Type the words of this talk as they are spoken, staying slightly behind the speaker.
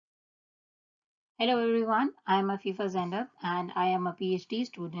Hello everyone, I am Afeefa Zainab and I am a PhD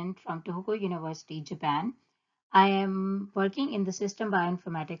student from Tohoku University, Japan. I am working in the System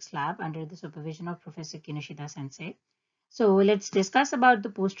Bioinformatics lab under the supervision of Professor Kinoshita Sensei. So let's discuss about the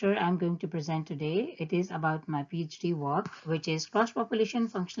poster I'm going to present today. It is about my PhD work, which is cross-population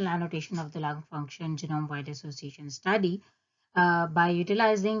functional annotation of the lung function genome-wide association study by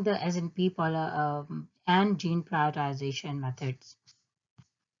utilizing the SNP and gene prioritization methods.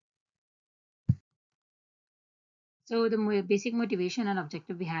 So the basic motivation and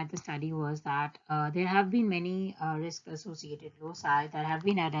objective behind the study was that there have been many risk-associated loci that have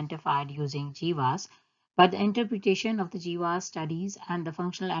been identified using GWAS, but the interpretation of the GWAS studies and the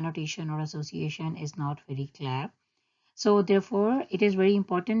functional annotation or association is not very clear. So therefore, it is very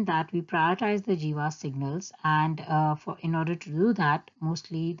important that we prioritize the GWAS signals, and in order to do that,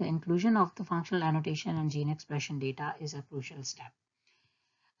 mostly the inclusion of the functional annotation and gene expression data is a crucial step.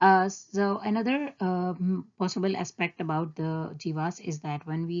 So another possible aspect about the GWAS is that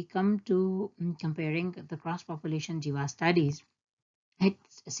when we come to comparing the cross-population GWAS studies, it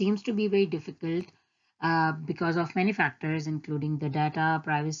seems to be very difficult because of many factors, including the data,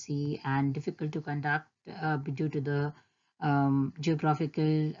 privacy, and difficult to conduct due to the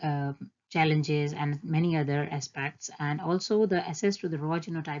geographical challenges and many other aspects. And also the access to the raw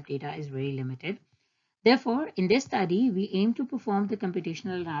genotype data is very limited. Therefore, in this study, we aim to perform the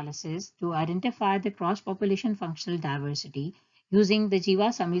computational analysis to identify the cross-population functional diversity using the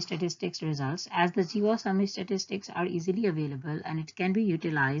GWAS summary statistics results, as the GWAS summary statistics are easily available and it can be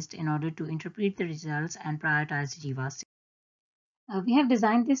utilized in order to interpret the results and prioritize GWAS. We have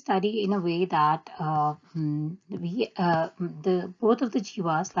designed this study in a way that the both of the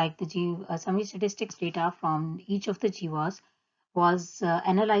GWAS, like the summary statistics data from each of the GWAS, was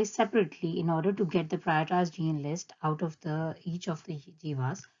analyzed separately in order to get the prioritized gene list out of the each of the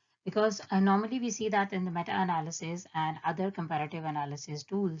GWAS. Because normally we see that in the meta-analysis and other comparative analysis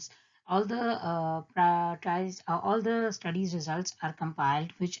tools, all the studies results are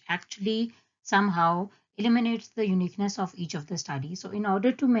compiled, which actually somehow eliminates the uniqueness of each of the studies. So in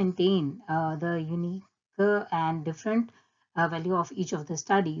order to maintain the unique and different value of each of the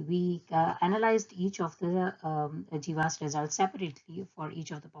study, we analyzed each of the GWAS results separately for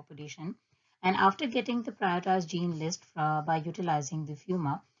each of the population. And after getting the prioritized gene list by utilizing the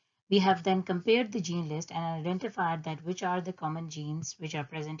FUMA, we have then compared the gene list and identified that which are the common genes which are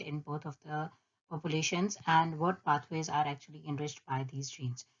present in both of the populations and what pathways are actually enriched by these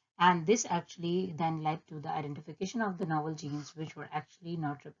genes. And this actually then led to the identification of the novel genes which were actually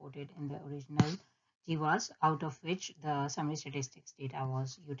not reported in the original GWAS, out of which the summary statistics data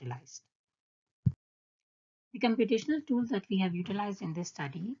was utilized. The computational tool that we have utilized in this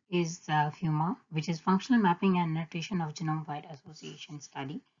study is FUMA, which is Functional Mapping and Annotation of Genome-Wide Association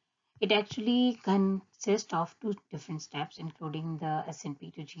Study. It actually consists of two different steps, including the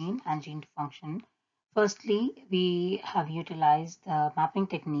SNP to gene and gene to function. Firstly, we have utilized the mapping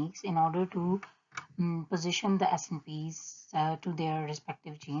techniques in order to position the SNPs to their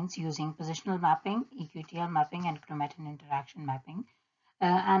respective genes using positional mapping, eQTL mapping, and chromatin interaction mapping.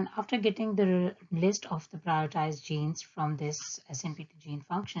 And after getting the list of the prioritized genes from this SNP to gene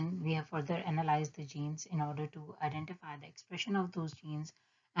function, we have further analyzed the genes in order to identify the expression of those genes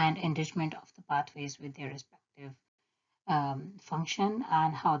and enrichment of the pathways with their respective function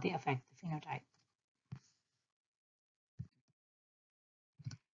and how they affect the phenotype.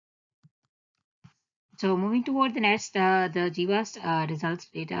 So moving toward the next, the GWAS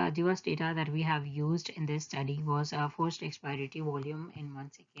GWAS data that we have used in this study was a forced expiratory volume in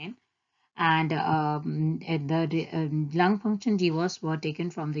 1 second. And the lung function GWAS were taken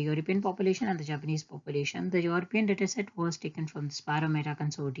from the European population and the Japanese population. The European dataset was taken from the Spirometer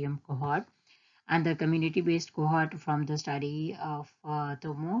Consortium cohort, and the community-based cohort from the study of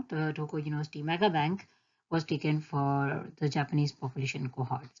the Tokyo University Megabank was taken for the Japanese population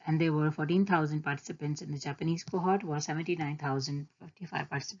cohorts. And there were 14,000 participants in the Japanese cohort, were 79,055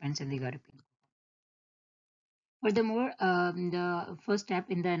 participants in the European. Furthermore, the first step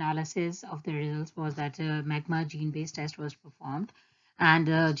in the analysis of the results was that a magma gene-based test was performed, and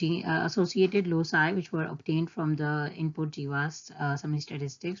associated loci, which were obtained from the input GWAS summary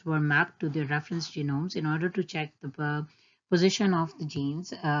statistics, were mapped to the reference genomes in order to check the position of the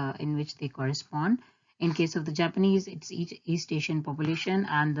genes in which they correspond. In case of the Japanese, it's East Asian population,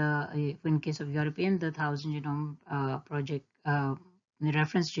 and in case of European, the 1,000 genome project, the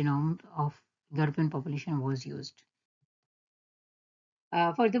reference genome of European population was used.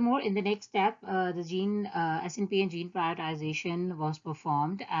 Furthermore, in the next step, the gene SNP and gene prioritization was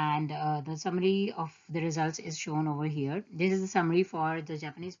performed, and the summary of the results is shown over here. This is the summary for the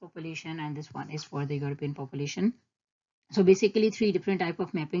Japanese population, and this one is for the European population. So basically, three different type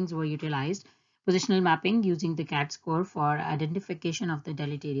of mappings were utilized. Positional mapping using the CAT score for identification of the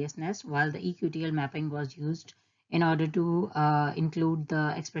deleteriousness, while the EQTL mapping was used in order to include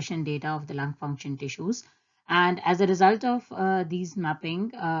the expression data of the lung function tissues. And as a result of these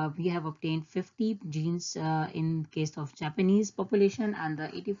mapping, we have obtained 50 genes in case of Japanese population and the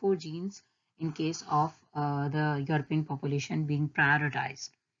 84 genes in case of the European population being prioritized.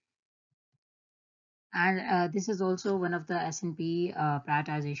 And this is also one of the SNP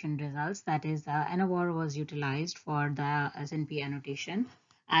prioritization results. That is, NOR was utilized for the SNP annotation.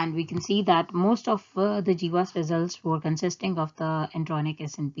 And we can see that most of the GWAS results were consisting of the entronic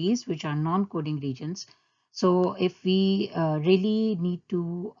SNPs, which are non-coding regions. So if we really need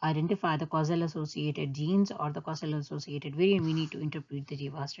to identify the causal associated genes or the causal associated variant, we need to interpret the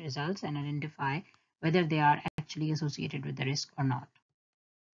GWAS results and identify whether they are actually associated with the risk or not.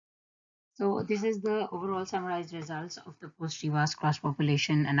 So this is the overall summarized results of the post-GWAS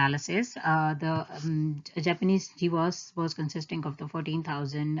cross-population analysis. The Japanese GWAS was consisting of the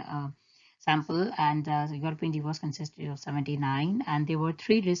 14,000 sample, and the European GWAS consisted of 79, and there were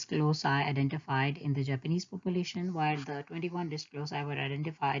 3 risk loci identified in the Japanese population, while the 21 risk loci were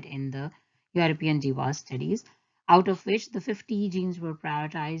identified in the European GWAS studies, out of which the 50 genes were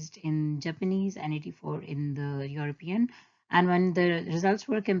prioritized in Japanese and 84 in the European. And when the results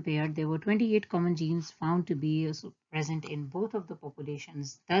were compared, there were 28 common genes found to be present in both of the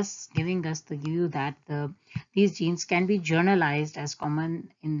populations, thus giving us the view that these genes can be generalized as common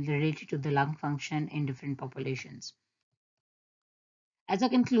in related to the lung function in different populations. As a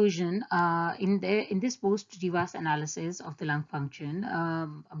conclusion, in this post-GWAS analysis of the lung function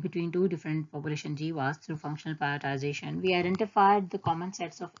between two different population GWAS through functional prioritization, we identified the common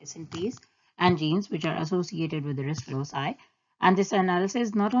sets of SNPs and genes which are associated with the risk loci. And this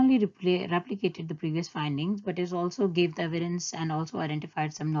analysis not only replicated the previous findings, but it also gave the evidence and also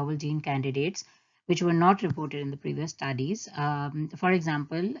identified some novel gene candidates which were not reported in the previous studies. For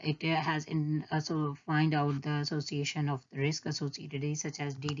example, it has also find out the association of the risk associated disease such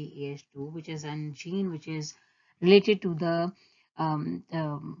as DDAH2, which is a gene which is related to the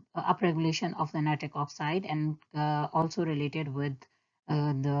upregulation of the nitric oxide and also related with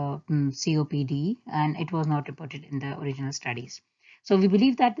the COPD, and it was not reported in the original studies. So we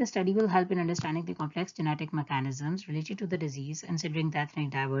believe that the study will help in understanding the complex genetic mechanisms related to the disease, considering the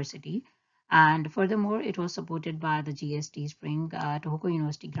ethnic diversity. And furthermore, it was supported by the GST Spring Tohoku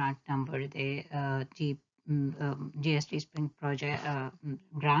University grant number, the GST Spring project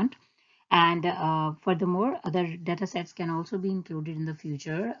grant. And furthermore, other data sets can also be included in the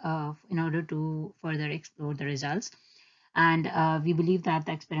future in order to further explore the results. And we believe that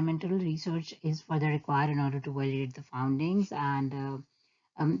the experimental research is further required in order to validate the findings. And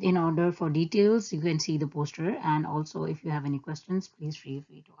in order for details, you can see the poster. And also, if you have any questions, please feel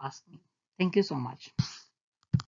free to ask me. Thank you so much.